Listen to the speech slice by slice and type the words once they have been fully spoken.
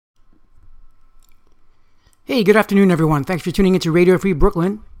Hey, good afternoon, everyone. Thanks for tuning into Radio Free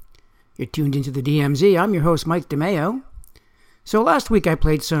Brooklyn. You're tuned into the DMZ. I'm your host, Mike DeMeo. So last week I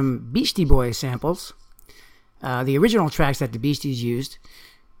played some Beastie Boys samples, the original tracks that the Beasties used.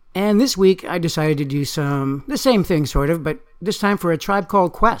 And this week I decided to do the same thing, sort of, but this time for a Tribe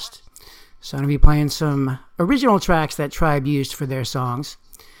Called Quest. So I'm going to be playing some original tracks that Tribe used for their songs.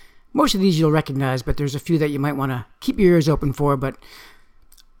 Most of these you'll recognize, but there's a few that you might want to keep your ears open for, but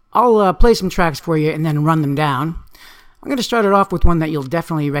I'll play some tracks for you and then run them down. I'm going to start it off with one that you'll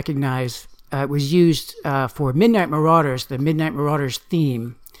definitely recognize. It was used for Midnight Marauders, the Midnight Marauders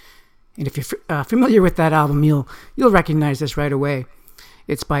theme. And if you're familiar with that album, you'll recognize this right away.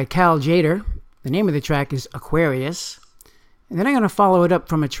 It's by Cal Jader. The name of the track is Aquarius. And then I'm going to follow it up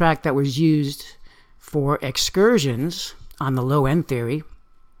from a track that was used for Excursions on the Low End Theory.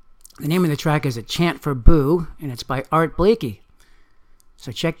 The name of the track is A Chant for Boo, and it's by Art Blakey.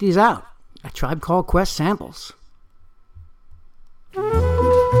 So check these out, A Tribe Called Quest samples.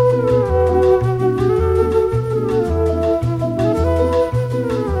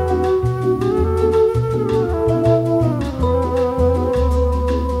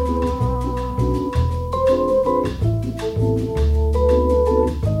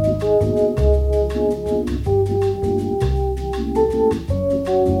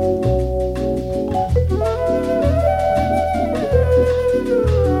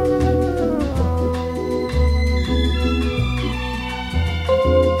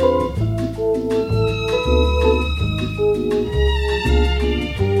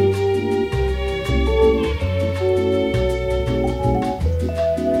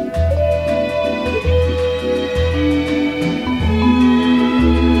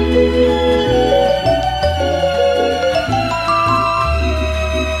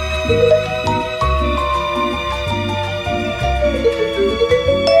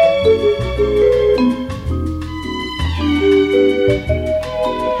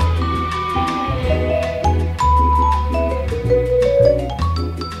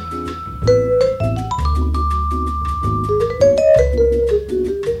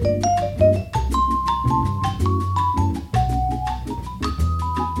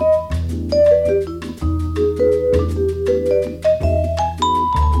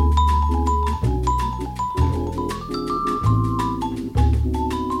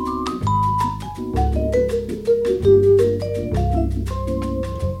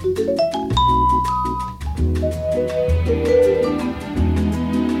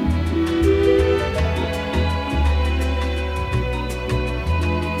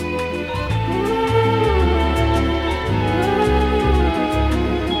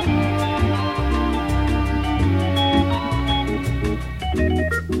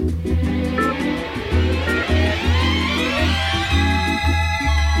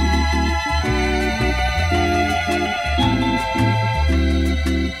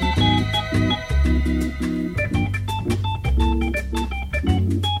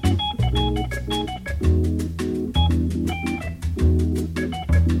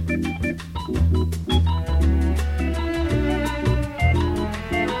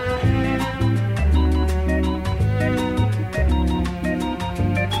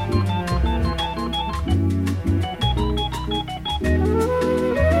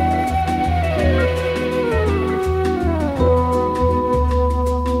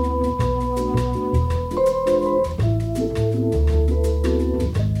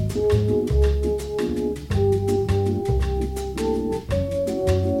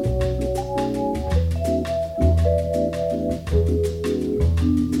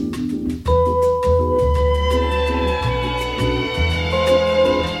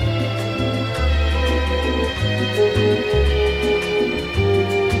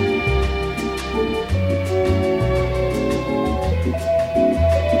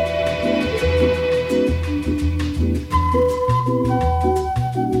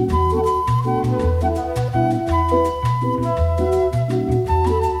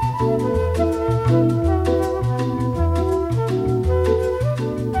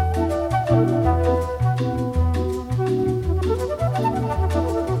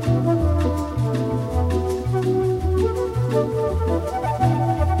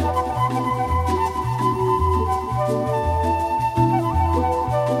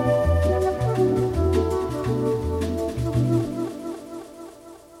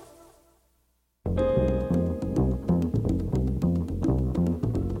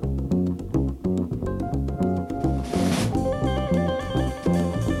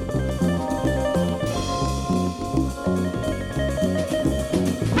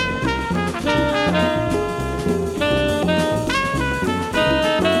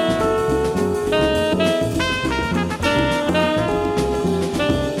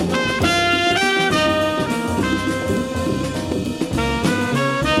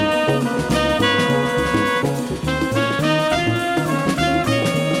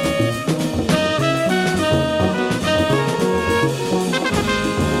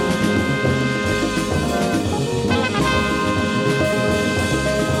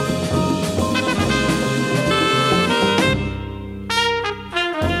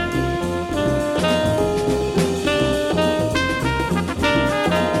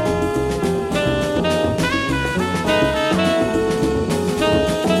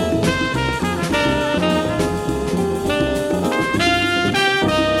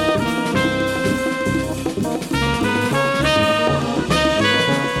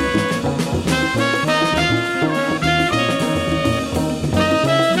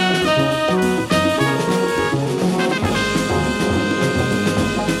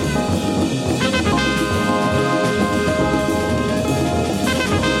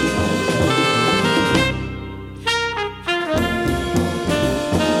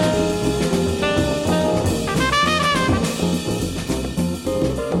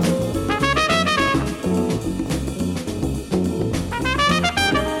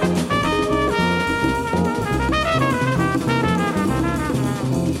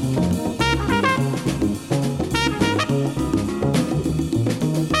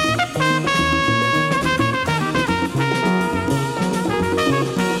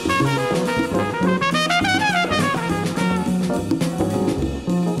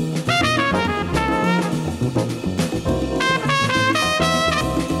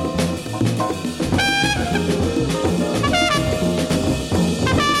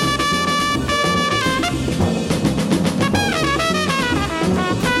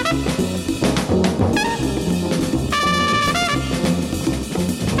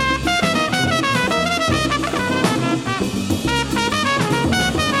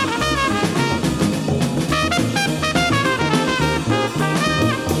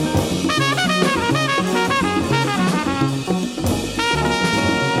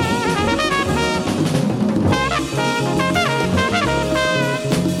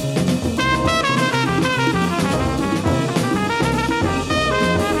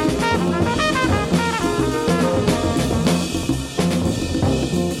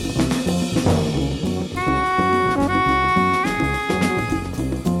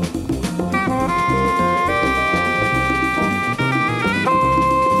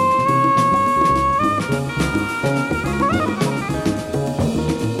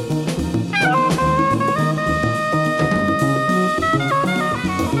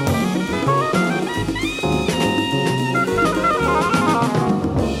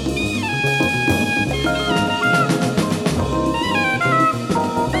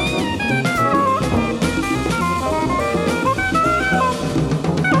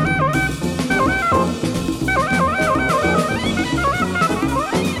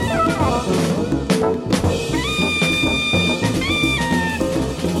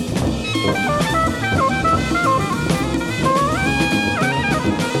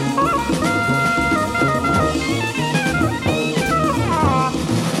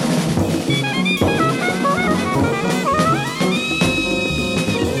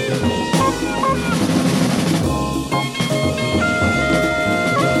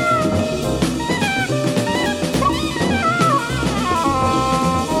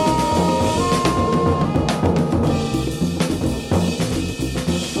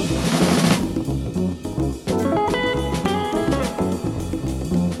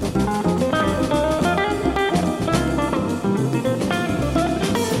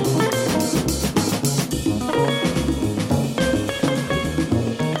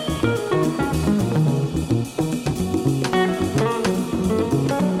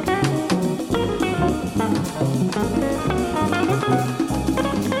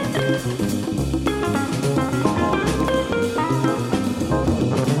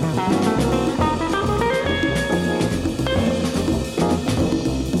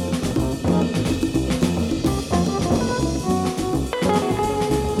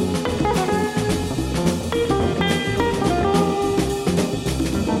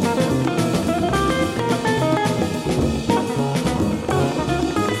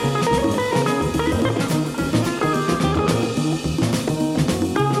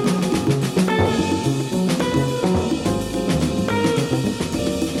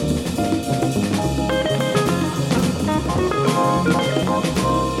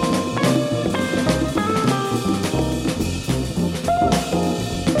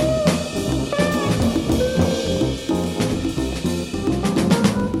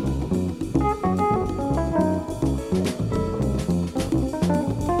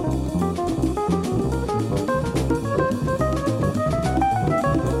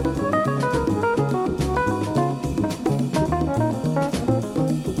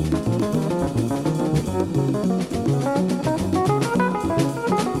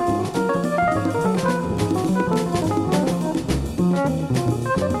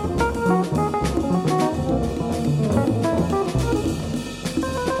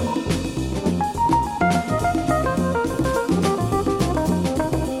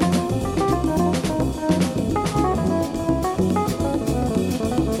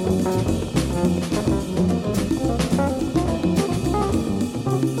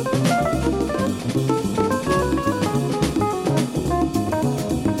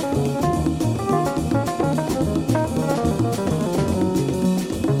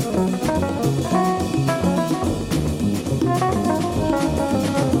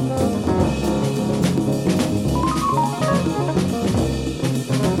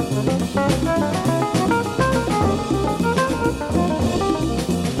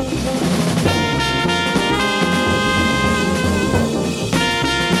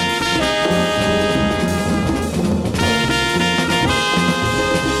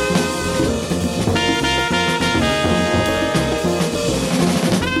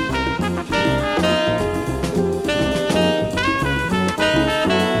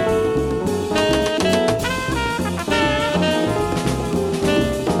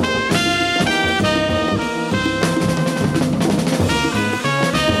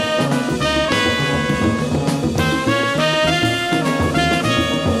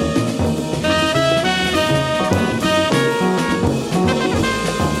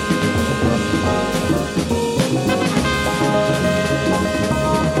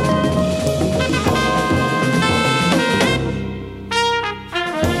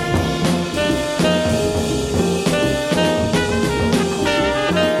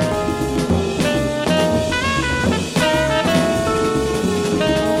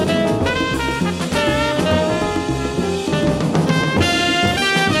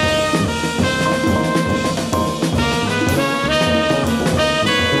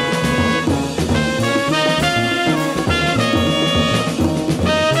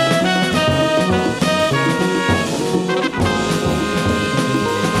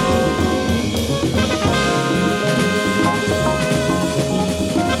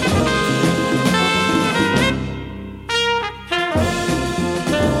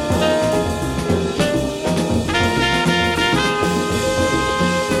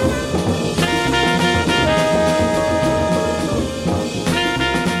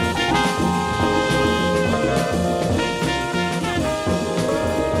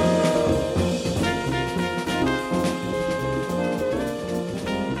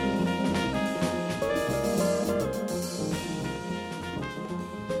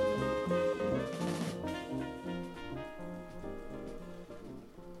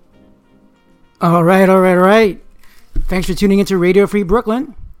 All right, all right, all right. Thanks for tuning into Radio Free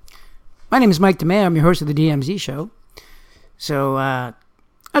Brooklyn. My name is Mike DeMay. I'm your host of the DMZ show. So,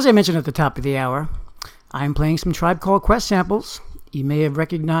 as I mentioned at the top of the hour, I'm playing some Tribe Called Quest samples. You may have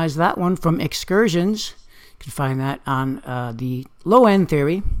recognized that one from Excursions. You can find that on the Low End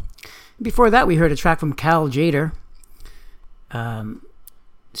Theory. Before that, we heard a track from Cal Jader,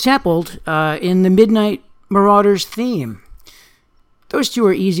 sampled in the Midnight Marauders theme. Those two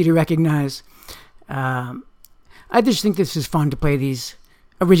are easy to recognize. I just think this is fun to play these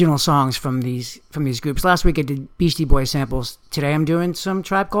original songs from these groups. Last week I did Beastie Boys samples. Today I'm doing some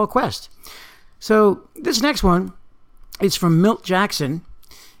Tribe Called Quest. So this next one is from Milt Jackson.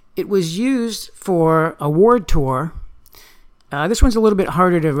 It was used for a Ward tour. This one's a little bit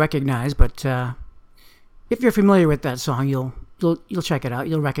harder to recognize, but if you're familiar with that song, you'll check it out.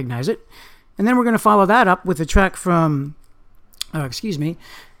 You'll recognize it. And then we're going to follow that up with a track from,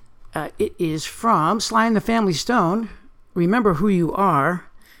 it is from Sly and the Family Stone, Remember Who You Are,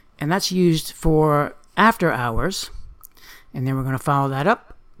 and that's used for After Hours. And then we're going to follow that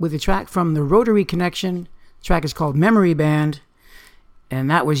up with a track from the Rotary Connection. The track is called Memory Band,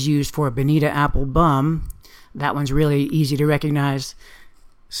 and that was used for Bonita Apple Bum. That one's really easy to recognize,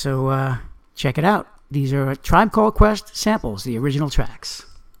 so check it out. These are Tribe Called Quest samples, the original tracks.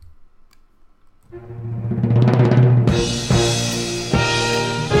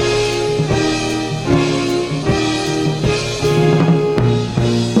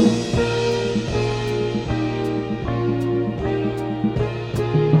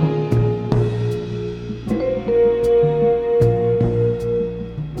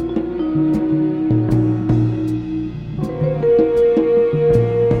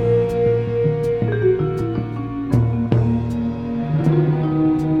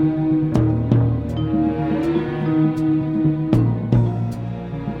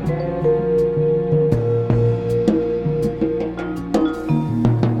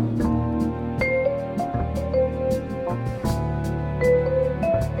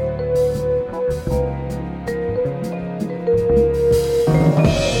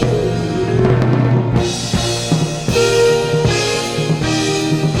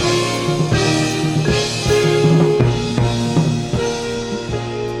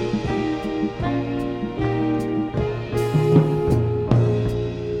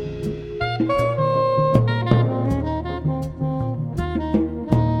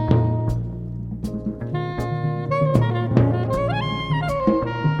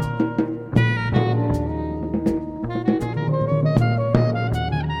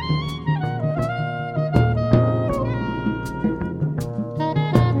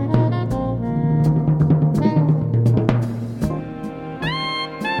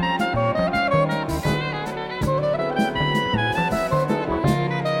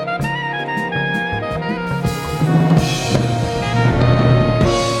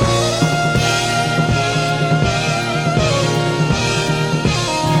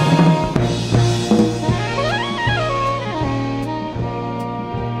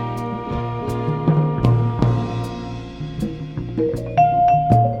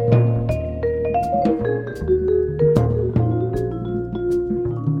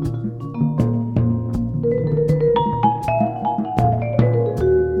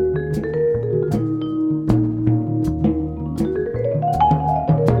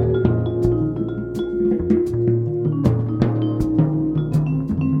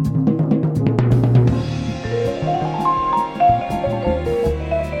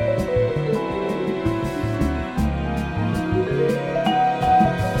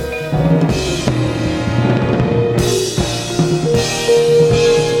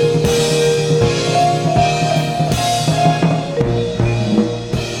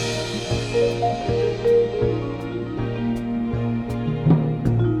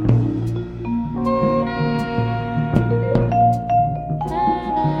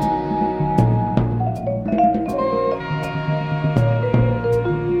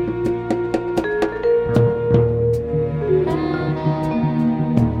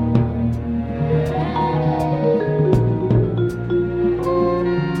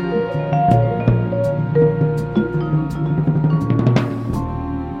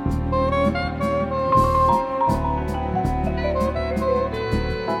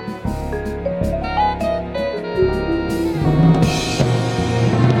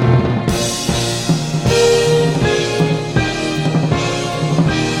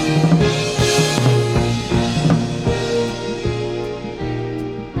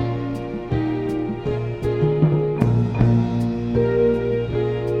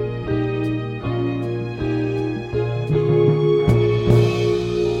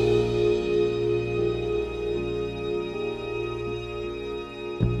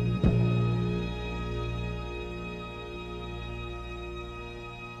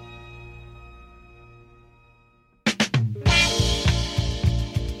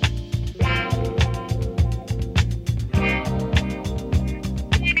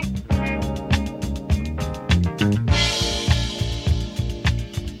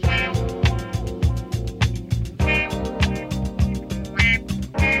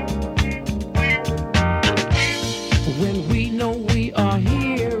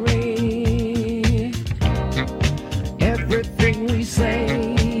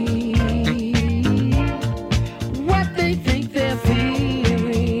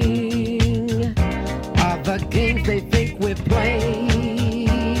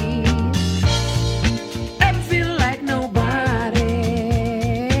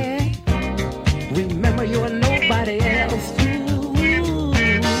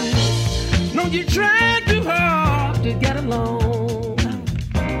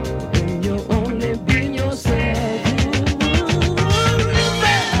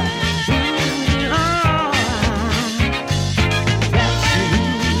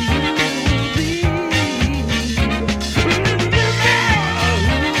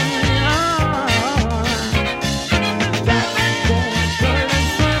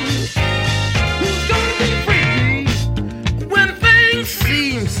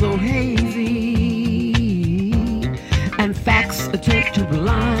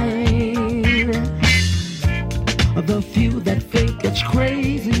 mind. The few that think it's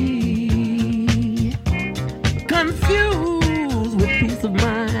crazy, confused with peace of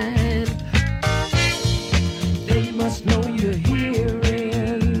mind. They must know you're hearing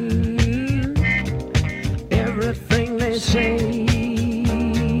everything they say,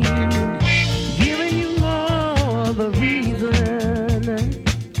 giving you more the reason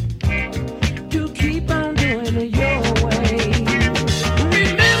to keep on doing it your way.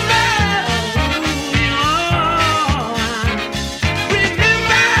 Remember who you are.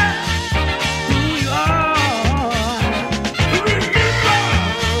 Remember who you are. Remember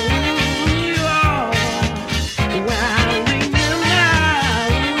who you are. Well, remember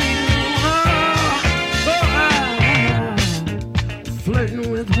who you are. Flirting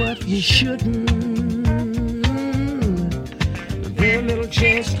with what you shouldn't. Very little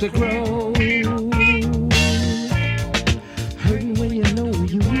chance to grow. Hurting when you know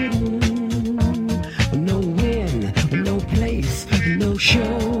you wouldn't. No win, no place, no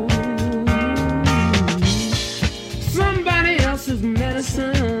show. Somebody else's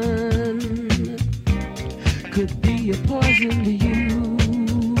medicine could be a poison to you,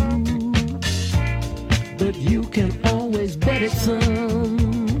 but you can always bet it some.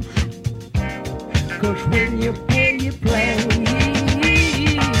 'Cause when you play, you play.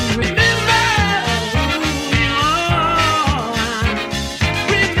 Remember who you are.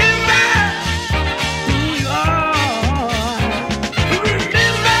 Remember who you are.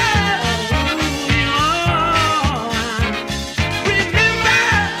 Remember who you are. Remember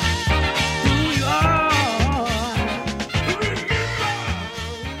who you are. Remember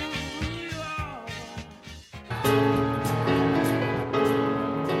who you are.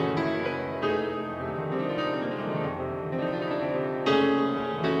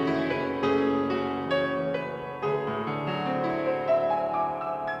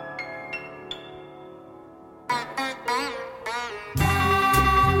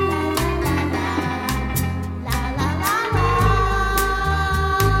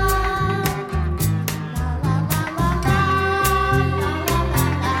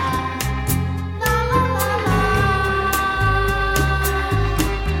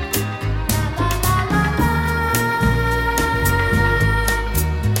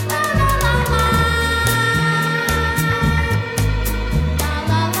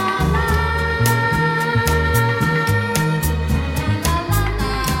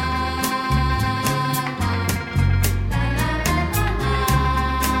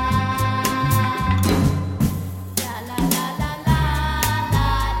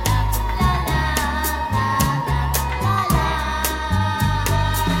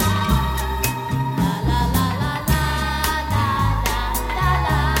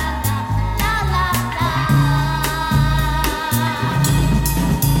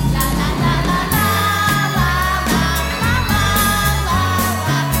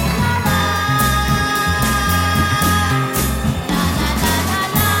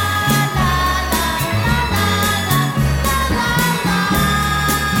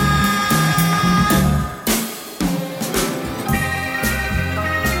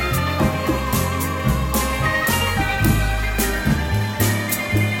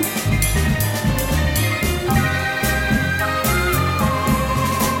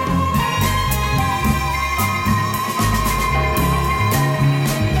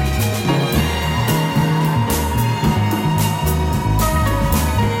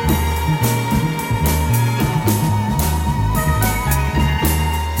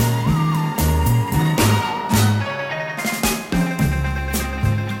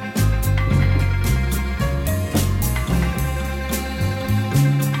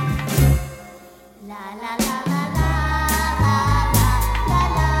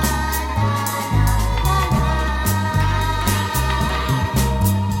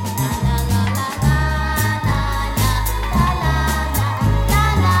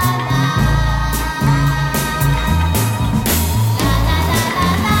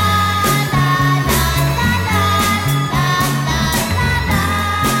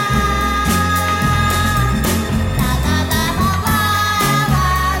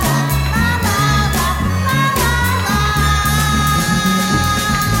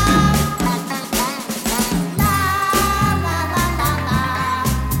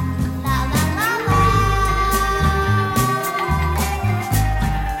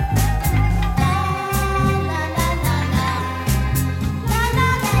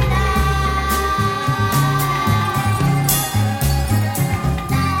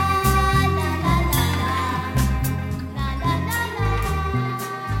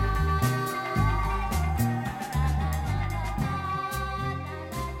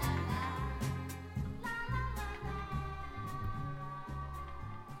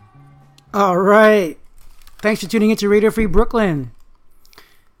 All right. Thanks for tuning into Radio Free Brooklyn.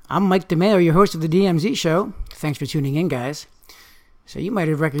 I'm Mike DeMeo, your host of the DMZ show. Thanks for tuning in, guys. So you might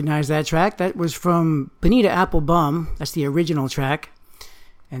have recognized that track. That was from Bonita Applebum. That's the original track.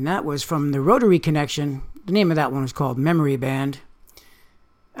 And that was from the Rotary Connection. The name of that one was called Memory Band.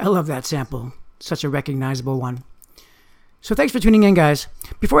 I love that sample. Such a recognizable one. So thanks for tuning in, guys.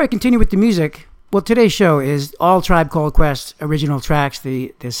 Before I continue with the music, well, today's show is all Tribe Called Quest original tracks,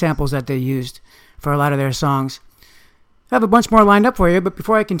 the samples that they used for a lot of their songs. I have a bunch more lined up for you, but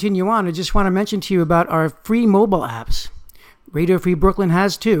before I continue on, I just want to mention to you about our free mobile apps. Radio Free Brooklyn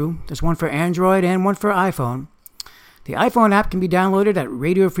has two. There's one for Android and one for iPhone. The iPhone app can be downloaded at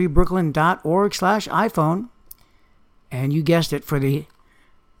radiofreebrooklyn.org/iPhone. And you guessed it, for the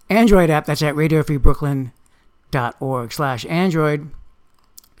Android app, that's at radiofreebrooklyn.org/Android.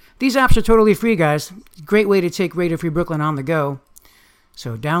 These apps are totally free, guys. Great way to take Radio Free Brooklyn on the go.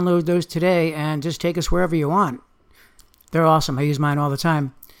 So download those today and just take us wherever you want. They're awesome. I use mine all the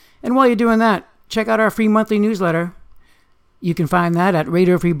time. And while you're doing that, check out our free monthly newsletter. You can find that at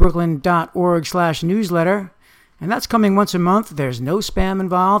radiofreebrooklyn.org/newsletter. And that's coming once a month. There's no spam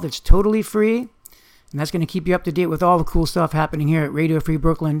involved. It's totally free. And that's going to keep you up to date with all the cool stuff happening here at Radio Free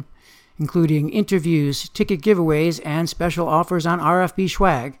Brooklyn, including interviews, ticket giveaways, and special offers on RFB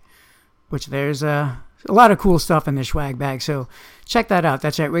swag, which there's a lot of cool stuff in the swag bag. So check that out.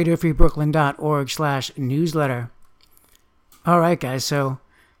 That's at radiofreebrooklyn.org/newsletter. All right, guys. So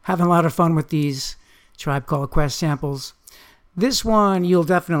having a lot of fun with these Tribe Called Quest samples. This one you'll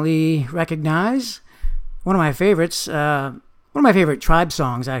definitely recognize. One of my favorites, one of my favorite Tribe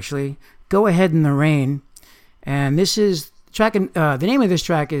songs, actually, Go Ahead in the Rain. And this is, the name of this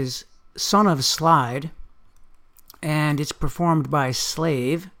track is Son of Slide, and it's performed by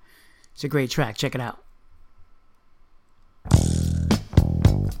Slave. It's a great track. Check it out.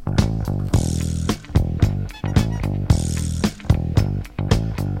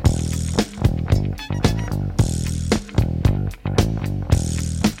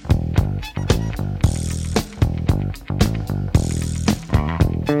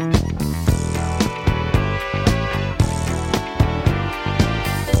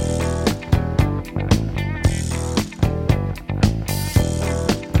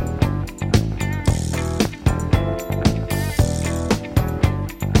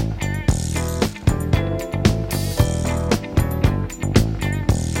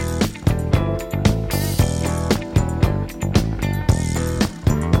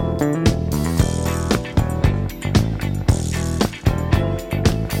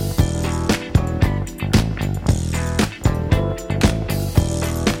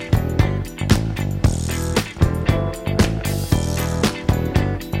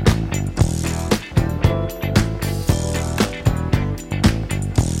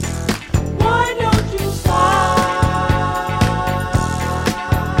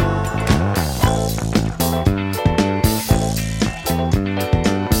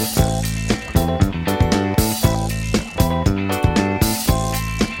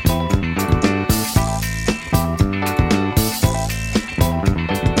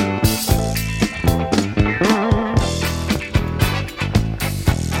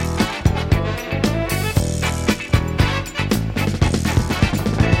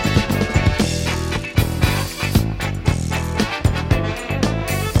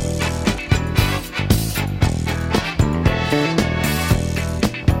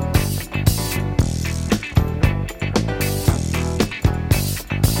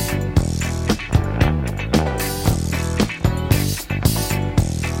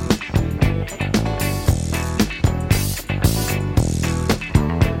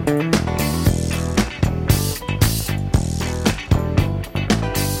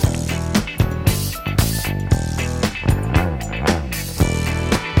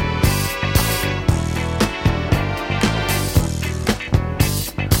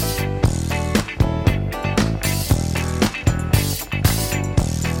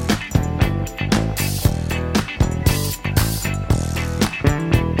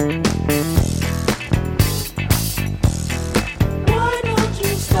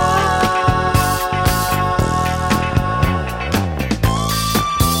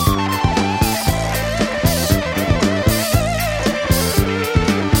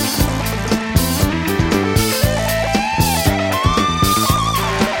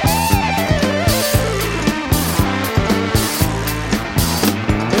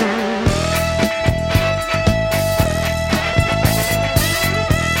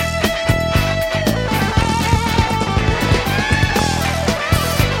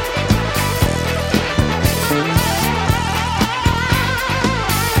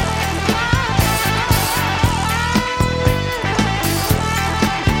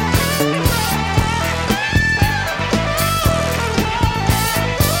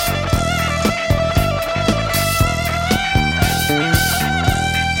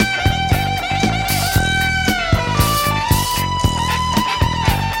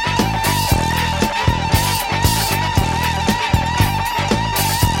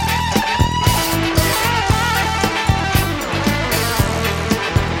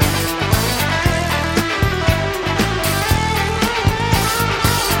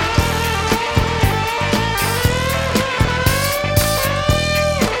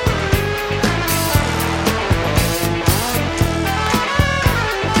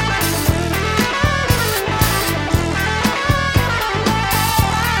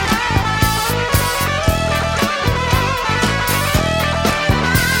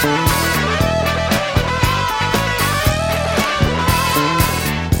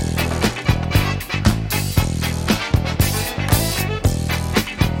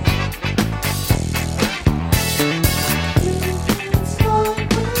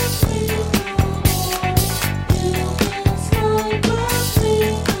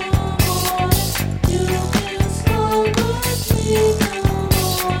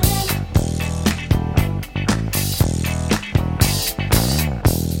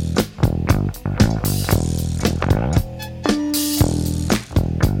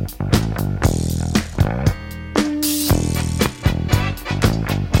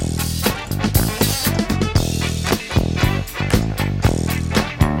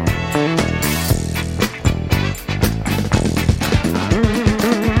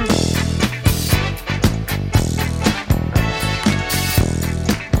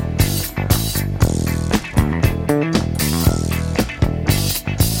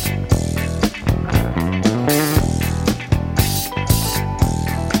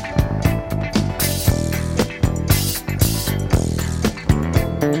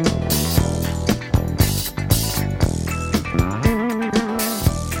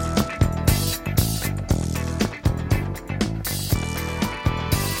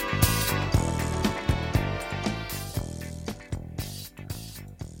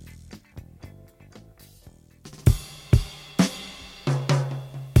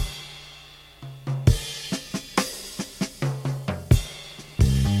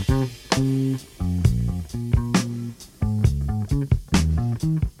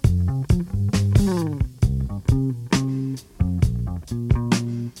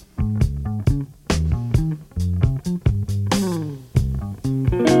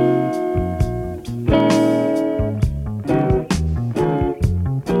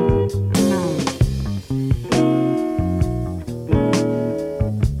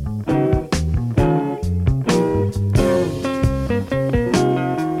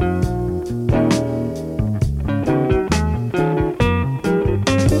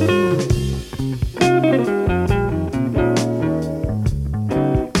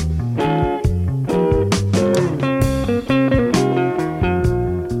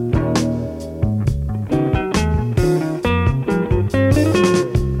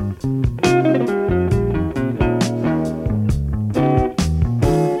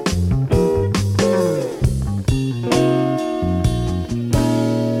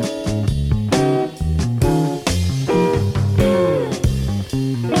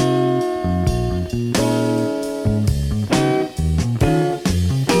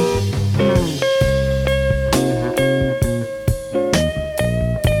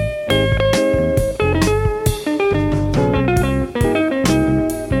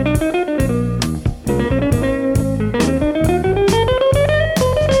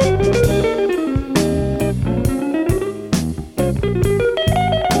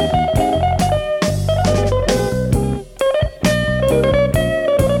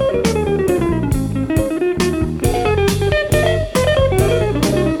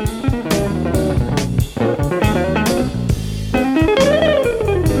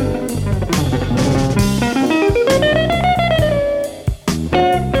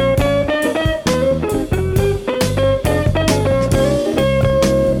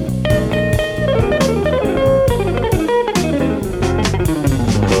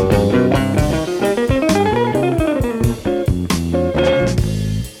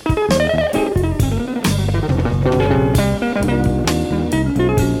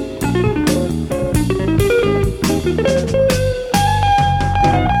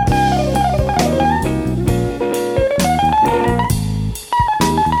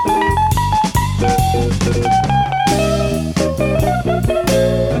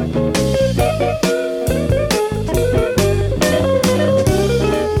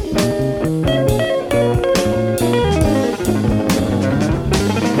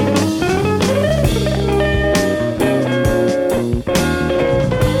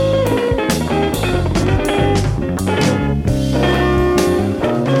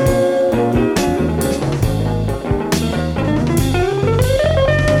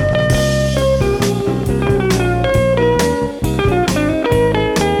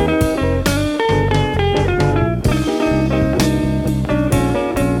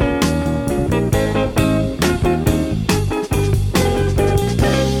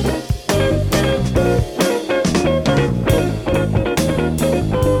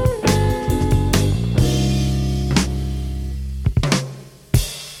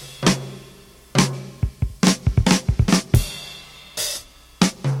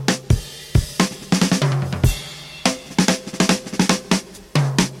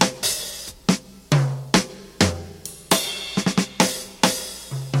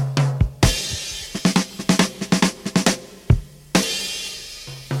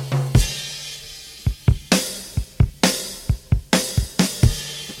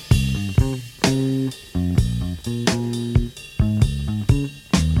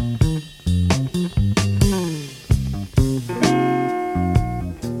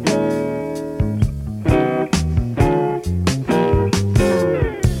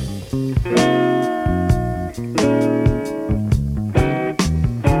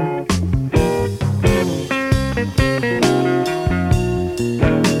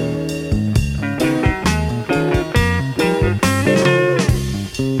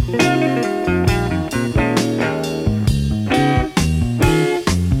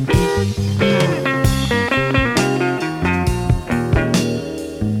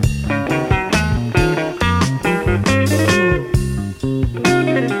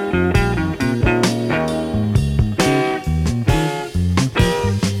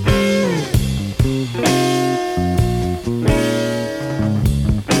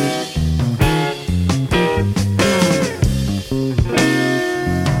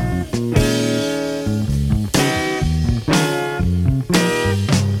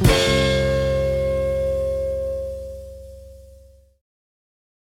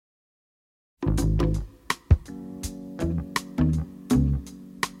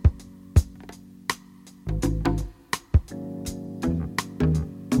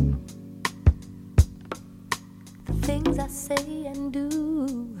 Things I say and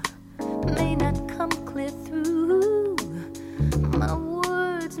do may not come clear through. My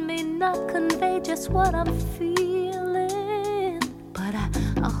words may not convey just what I'm feeling, but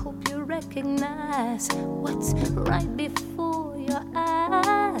I hope you recognize what's right before your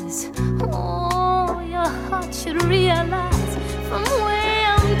eyes. Oh, your heart should realize from where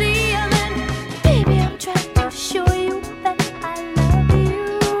I'm dealing. Baby, I'm trying to show you that I love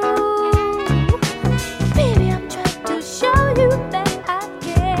you. Baby, I'm trying to show you that I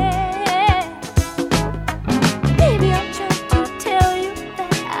care. Baby, I'm trying to tell you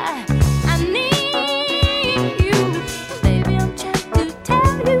that I need you. Baby, I'm trying to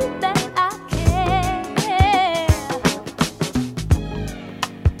tell you that I care.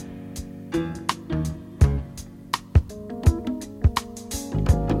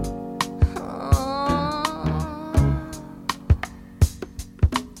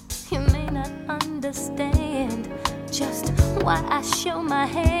 You may not understand just why I show my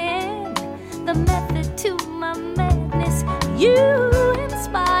hand, the method to my madness you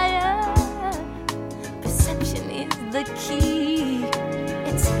inspire. Perception is the key.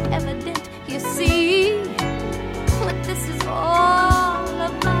 It's evident, you see. What this is all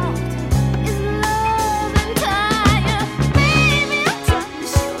about is love and fire. Baby, I'm trying to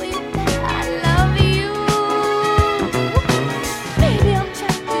show you that I love you. Baby, I'm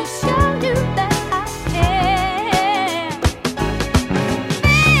trying to show you that I care.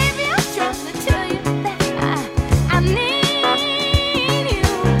 Baby, I'm trying to tell you that I need you.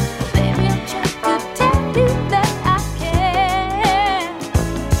 Baby, I'm trying to tell you that I care.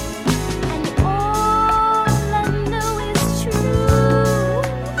 And all I know is true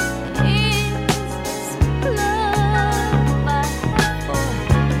is this love I have for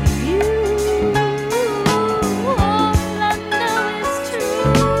you. All I know is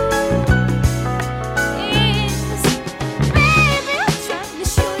true is, baby, I'm trying to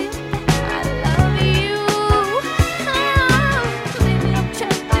show you that I love you. Baby, I'm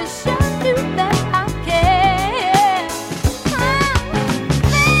trying to show you that I care.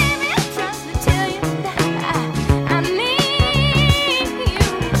 Baby, I'm trying to tell you that I need you.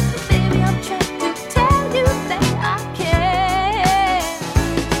 Baby, I'm trying to tell you that I care.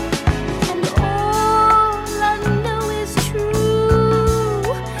 And all I know is true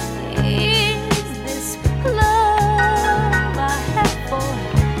is this love I have for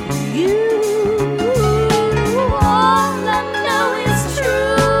you. All I know is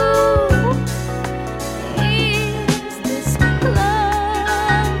true is this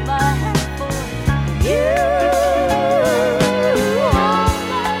love I have for you. All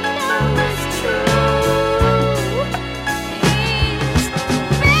I know is true is,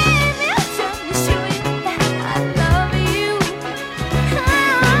 baby, I'm trying to show you that I love you.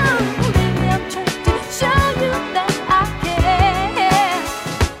 Baby, I'm trying to show you that I care.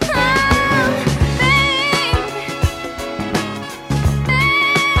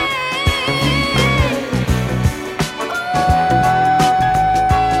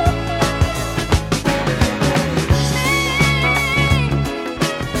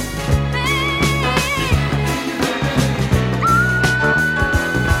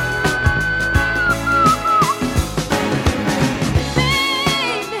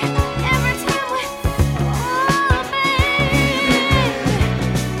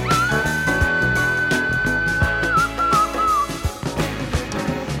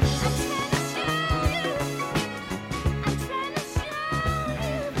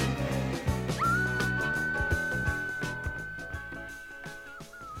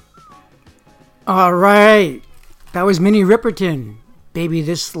 All right. That was Minnie Riperton, Baby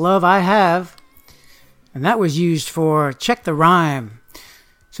This Love I Have. And that was used for Check the Rhyme.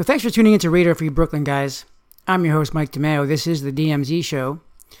 So thanks for tuning into Radio Free Brooklyn, guys. I'm your host, Mike DeMeo. This is the DMZ show.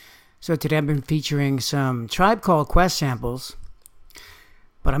 So today I've been featuring some Tribe Called Quest samples.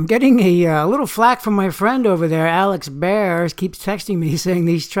 But I'm getting a little flack from my friend over there, Alex Bear, keeps texting me saying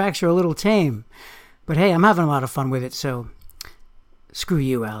these tracks are a little tame. But hey, I'm having a lot of fun with it, so screw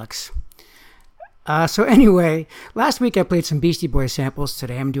you, Alex. So anyway, last week I played some Beastie Boys samples.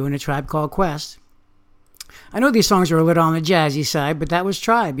 Today I'm doing a Tribe Called Quest. I know these songs are a little on the jazzy side, but that was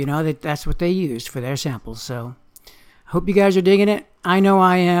Tribe, that's what they used for their samples. So I hope you guys are digging it. I know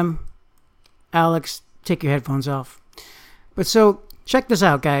I am. Alex, take your headphones off. But so, check this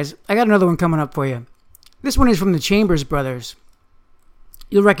out, guys. I got another one coming up for you. This one is from the Chambers Brothers.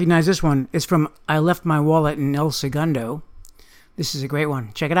 You'll recognize this one. It's from I Left My Wallet in El Segundo. This is a great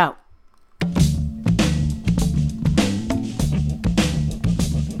one. Check it out.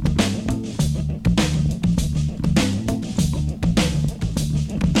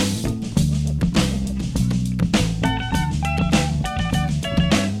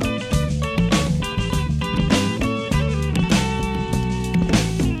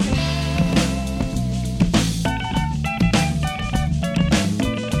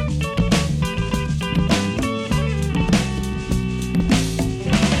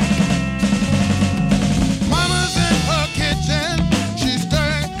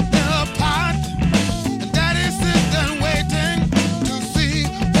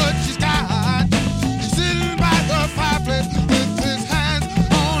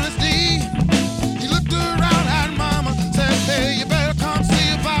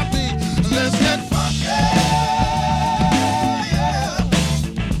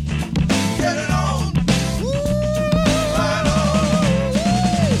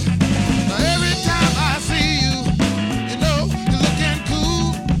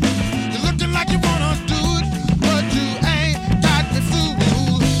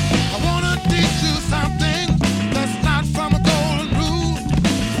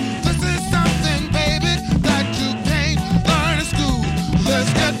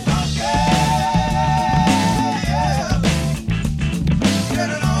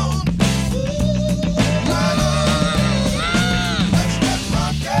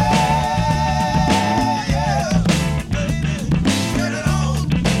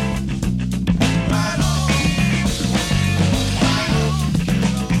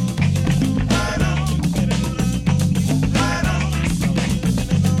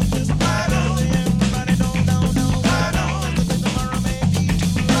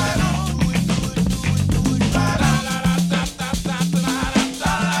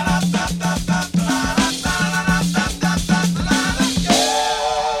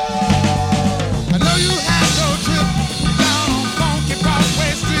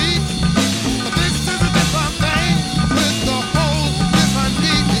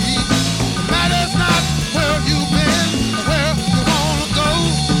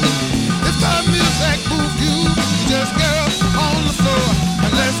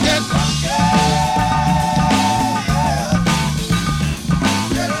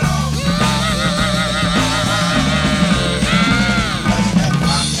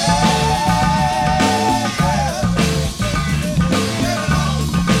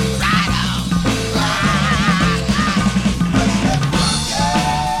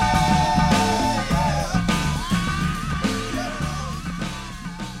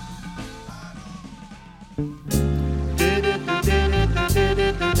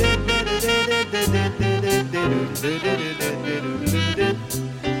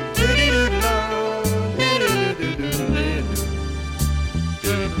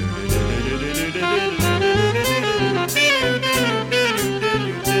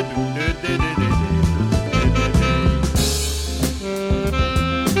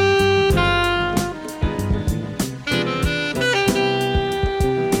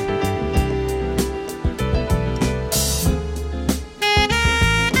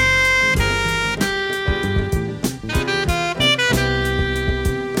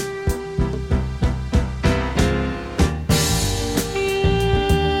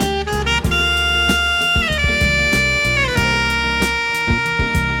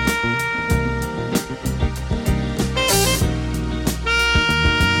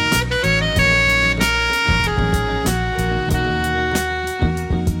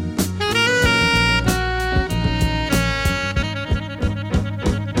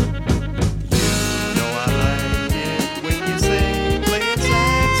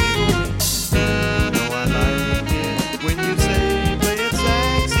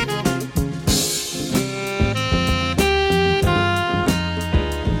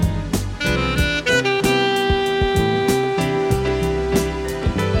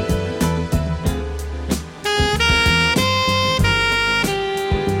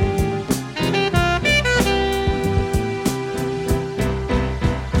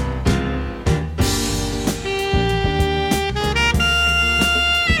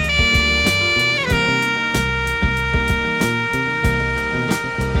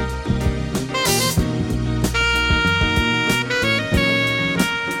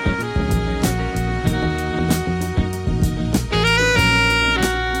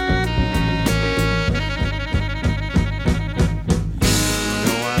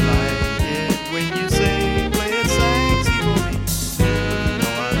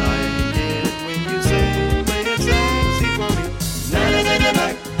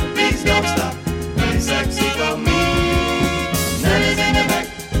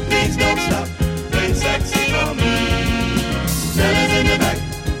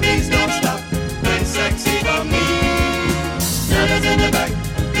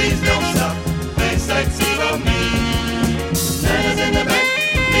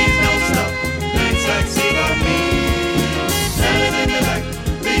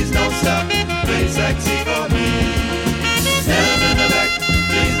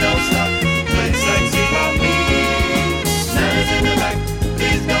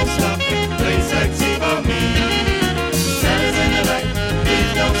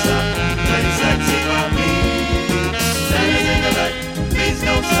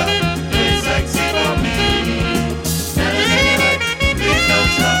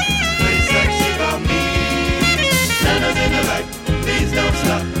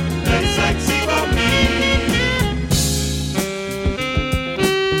 sexy for me.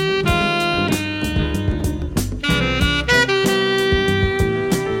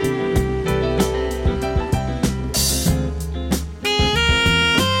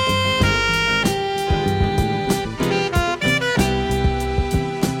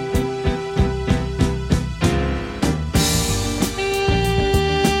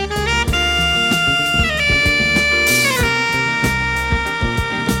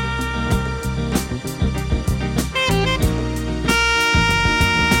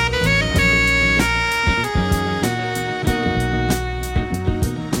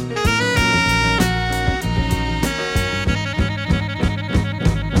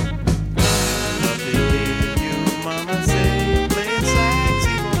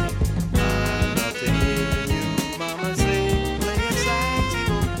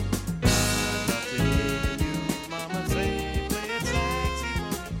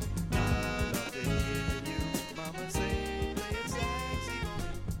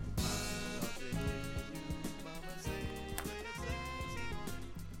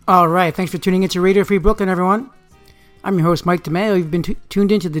 All right, thanks for tuning into Radio Free Brooklyn, everyone. I'm your host, Mike DeMeo. You've been tuned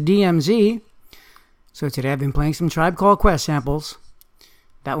into the DMZ. So today I've been playing some Tribe Called Quest samples.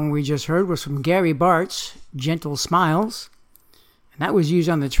 That one we just heard was from Gary Bart's Gentle Smiles. And that was used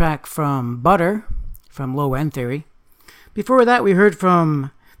on the track from Butter, from Low End Theory. Before that, we heard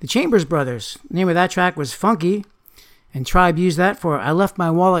from the Chambers Brothers. The name of that track was Funky. And Tribe used that for I Left My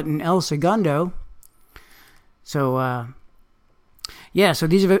Wallet in El Segundo. So, so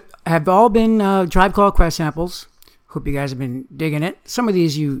these have all been Tribe Called Quest samples. Hope you guys have been digging it. Some of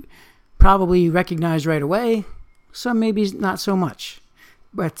these you probably recognize right away. Some maybe not so much.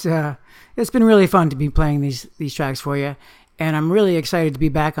 But it's been really fun to be playing these tracks for you. And I'm really excited to be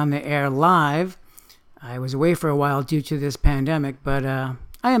back on the air live. I was away for a while due to this pandemic, but I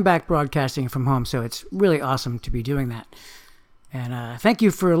am back broadcasting from home, so it's really awesome to be doing that. And thank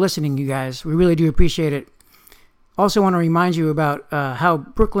you for listening, you guys. We really do appreciate it. Also want to remind you about how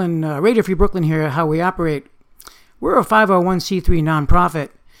Brooklyn, Radio Free Brooklyn here, how we operate. We're a 501c3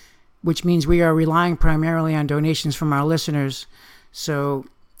 nonprofit, which means we are relying primarily on donations from our listeners. So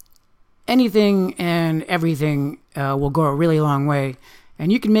anything and everything will go a really long way. And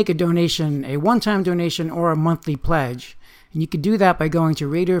you can make a donation, a one-time donation or a monthly pledge. And you can do that by going to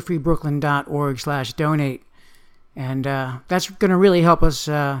radiofreebrooklyn.org/donate. And that's going to really help us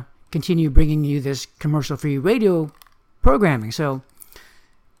continue bringing you this commercial-free radio programming. So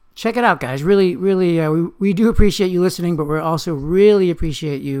check it out, guys. Really, we do appreciate you listening, but we also really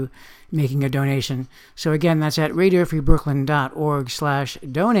appreciate you making a donation. So again, that's at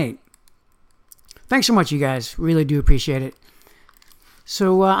radiofreebrooklyn.org/donate. Thanks so much, you guys. Really do appreciate it.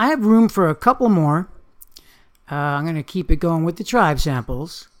 So I have room for a couple more. I'm going to keep it going with the Tribe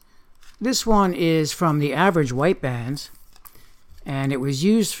samples. This one is from the Average White Bands, and it was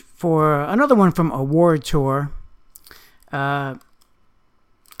used for another one from Award Tour.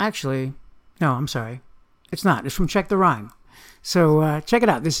 Actually, no, I'm sorry. It's not. It's from Check the Rhyme. So check it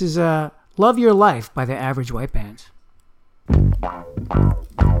out. This is Love Your Life by the Average White Bands.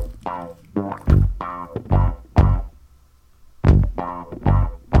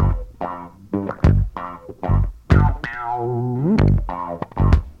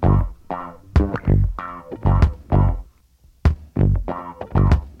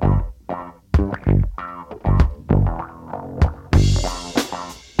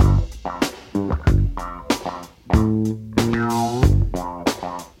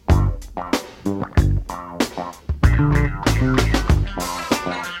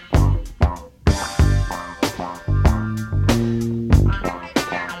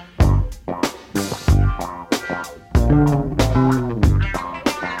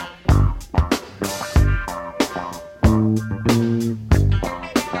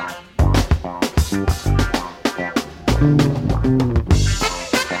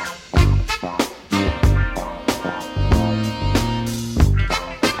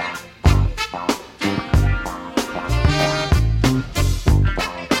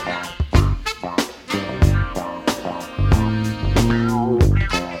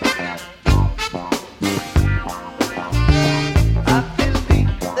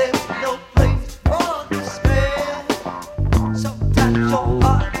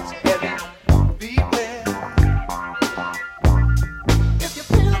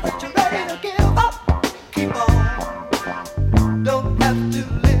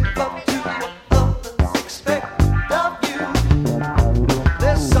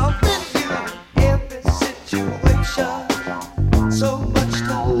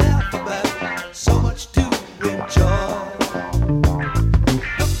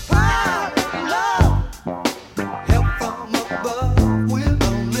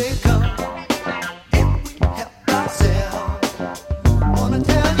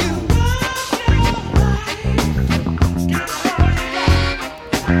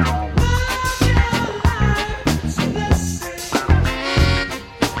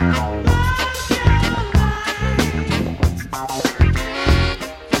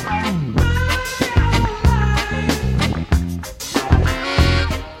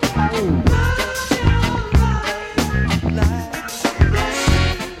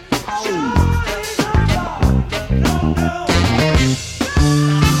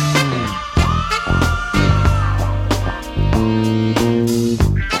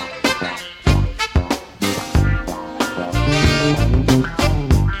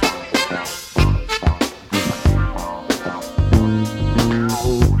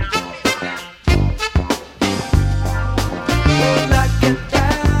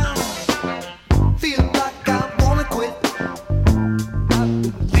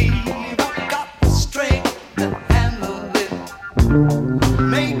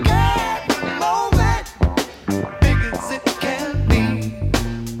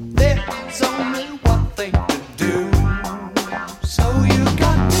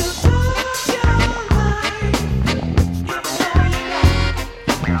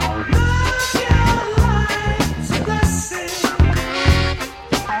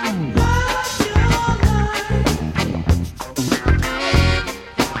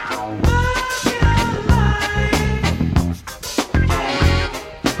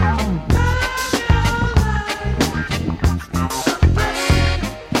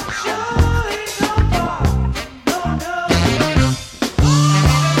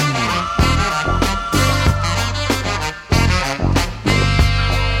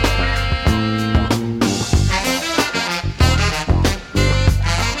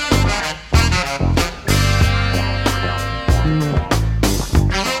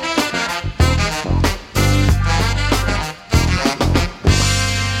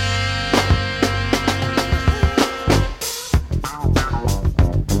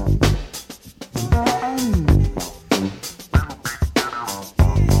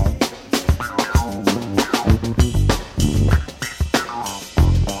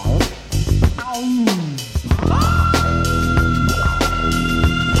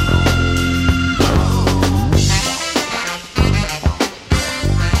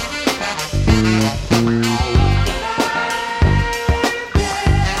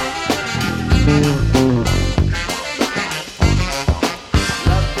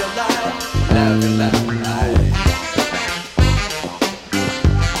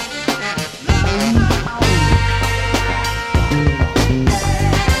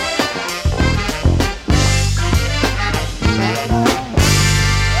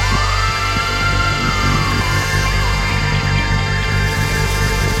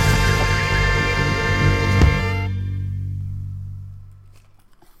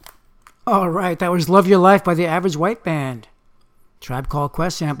 All right, that was Love Your Life by the Average White Band. Tribe Called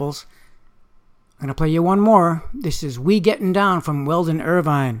Quest samples. I'm going to play you one more. This is We Getting Down from Weldon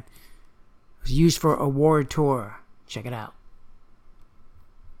Irvine. It was used for a Award Tour. Check it out.